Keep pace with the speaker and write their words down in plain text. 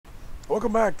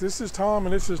Welcome back. This is Tom,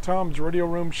 and this is Tom's Radio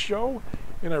Room Show.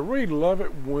 And I really love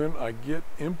it when I get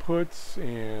inputs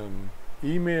and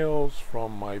emails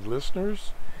from my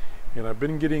listeners. And I've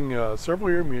been getting several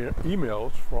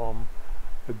emails from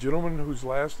a gentleman whose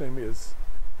last name is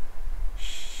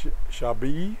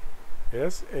Shabeeb,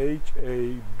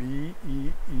 S-H-A-B-E-E-B.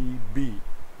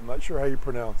 I'm not sure how you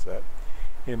pronounce that.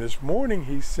 And this morning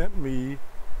he sent me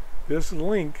this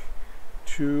link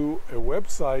to a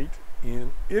website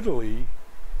in Italy,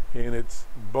 and it's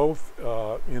both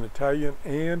in Italian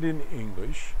and in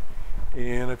English.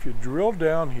 And if you drill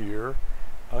down here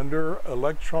under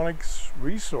electronics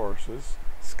resources,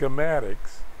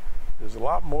 schematics, there's a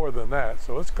lot more than that.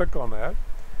 So let's click on that.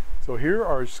 So here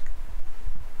are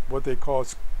what they call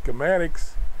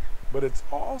schematics, but it's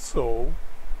also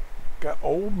got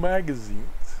old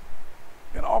magazines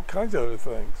and all kinds of other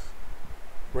things.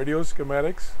 Radio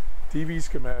schematics, TV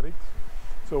schematics.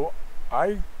 So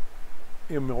I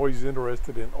am always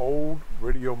interested in old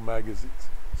radio magazines.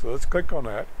 So let's click on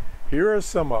that. Here are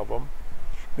some of them.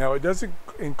 Now it doesn't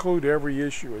include every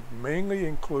issue. It mainly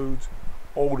includes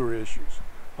older issues.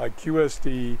 Like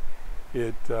QST,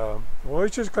 well,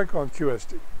 let's just click on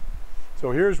QST.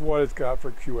 So here's what it's got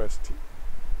for QST.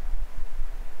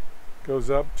 Goes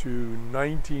up to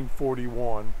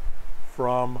 1941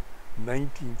 from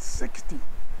 1960.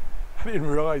 I didn't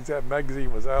realize that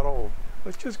magazine was that old.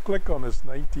 Let's just click on this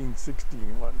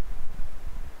 1916 one.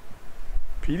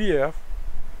 PDF,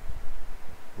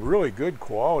 really good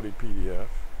quality PDF.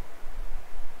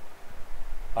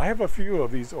 I have a few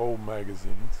of these old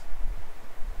magazines.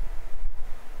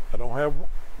 I don't have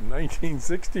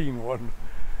 1916 one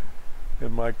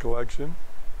in my collection.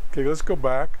 Okay, let's go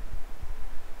back.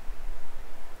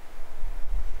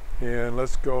 And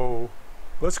let's go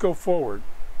forward.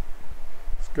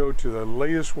 Go to the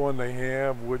latest one they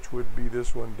have, which would be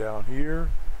this one down here,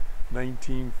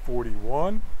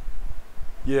 1941.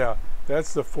 Yeah,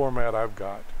 that's the format I've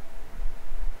got.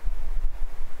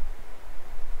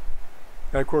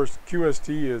 And of course,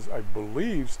 QST is, I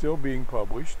believe, still being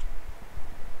published.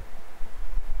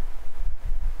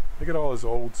 Look at all this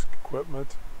old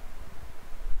equipment.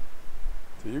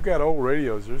 So you got old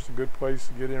radios, there's a good place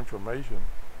to get information.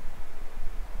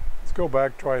 Let's go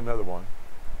back, try another one.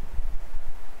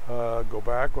 Go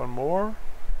back one more.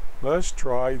 Let's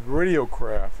try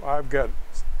Radiocraft. I've got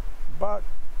about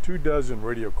 24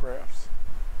 Radiocrafts.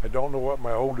 I don't know what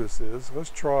my oldest is. Let's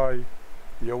try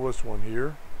the oldest one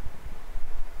here.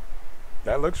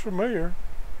 That looks familiar.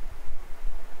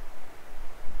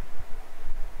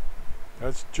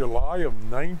 That's July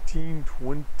of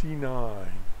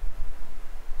 1929.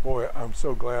 Boy, I'm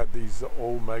so glad these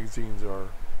old magazines are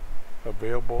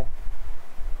available.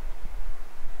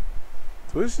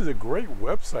 So this is a great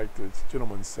website this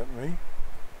gentleman sent me.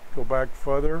 Go back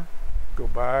further, go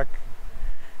back,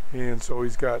 and so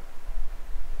he's got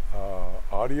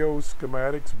audio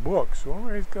schematics, books. So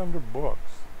he's got under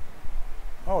books.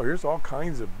 Oh, here's all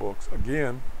kinds of books.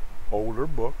 Again, older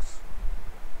books.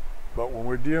 But when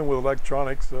we're dealing with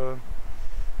electronics, a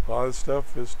lot of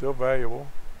stuff is still valuable.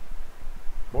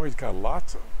 Boy, he's got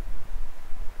lots of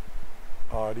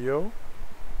audio,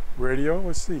 radio.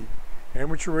 Let's see.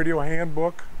 Amateur Radio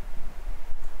Handbook,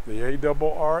 the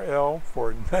ARRL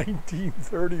for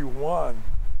 1931.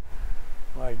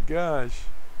 My gosh.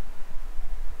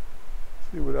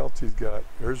 Let's see what else he's got.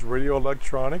 There's radio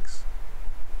electronics.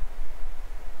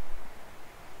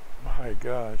 My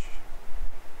gosh.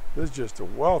 This is just a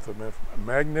wealth of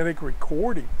magnetic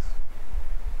recordings.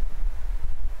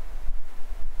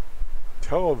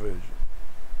 Television.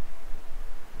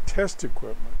 Test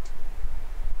equipment.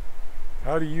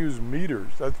 How to use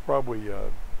meters. That's probably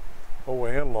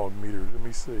analog meters. Let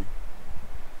me see.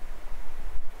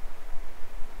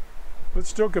 But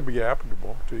still could be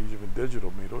applicable to even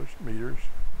digital meters.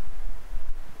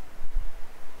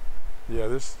 Yeah,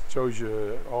 this shows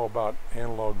you all about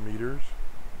analog meters.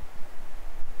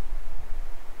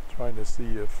 Trying to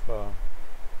see if yeah,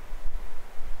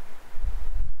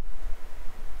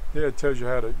 it tells you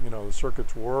how to, the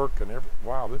circuits work and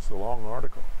wow, this is a long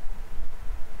article.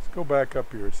 Go back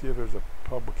up here, see if there's a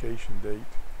publication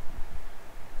date.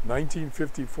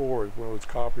 1954 is when it was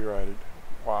copyrighted.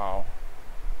 Wow.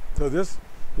 So this,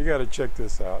 you got to check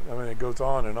this out. I mean, it goes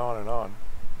on and on and on.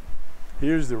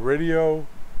 Here's the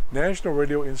National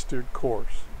Radio Institute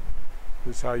course.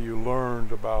 This is how you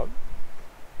learned about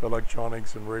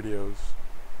electronics and radios.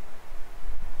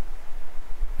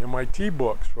 MIT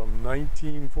books from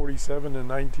 1947 to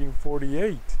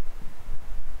 1948.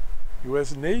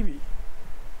 U.S. Navy.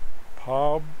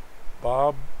 Bob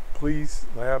Please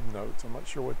lab notes. I'm not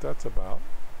sure what that's about.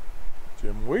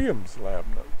 Jim Williams lab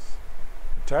notes.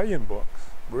 Italian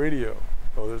books, radio.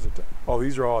 Oh,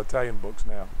 these are all Italian books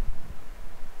now.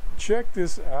 Check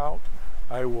this out.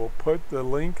 I will put the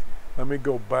link. Let me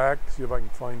go back, see if I can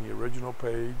find the original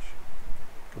page.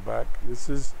 Go back. This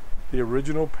is the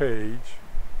original page,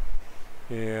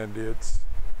 and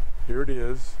here it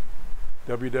is,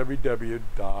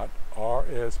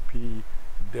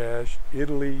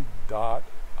 www.rsp-italy.it.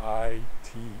 I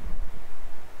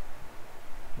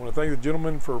want to thank the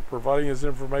gentleman for providing this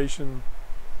information,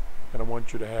 and I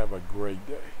want you to have a great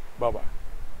day. Bye-bye.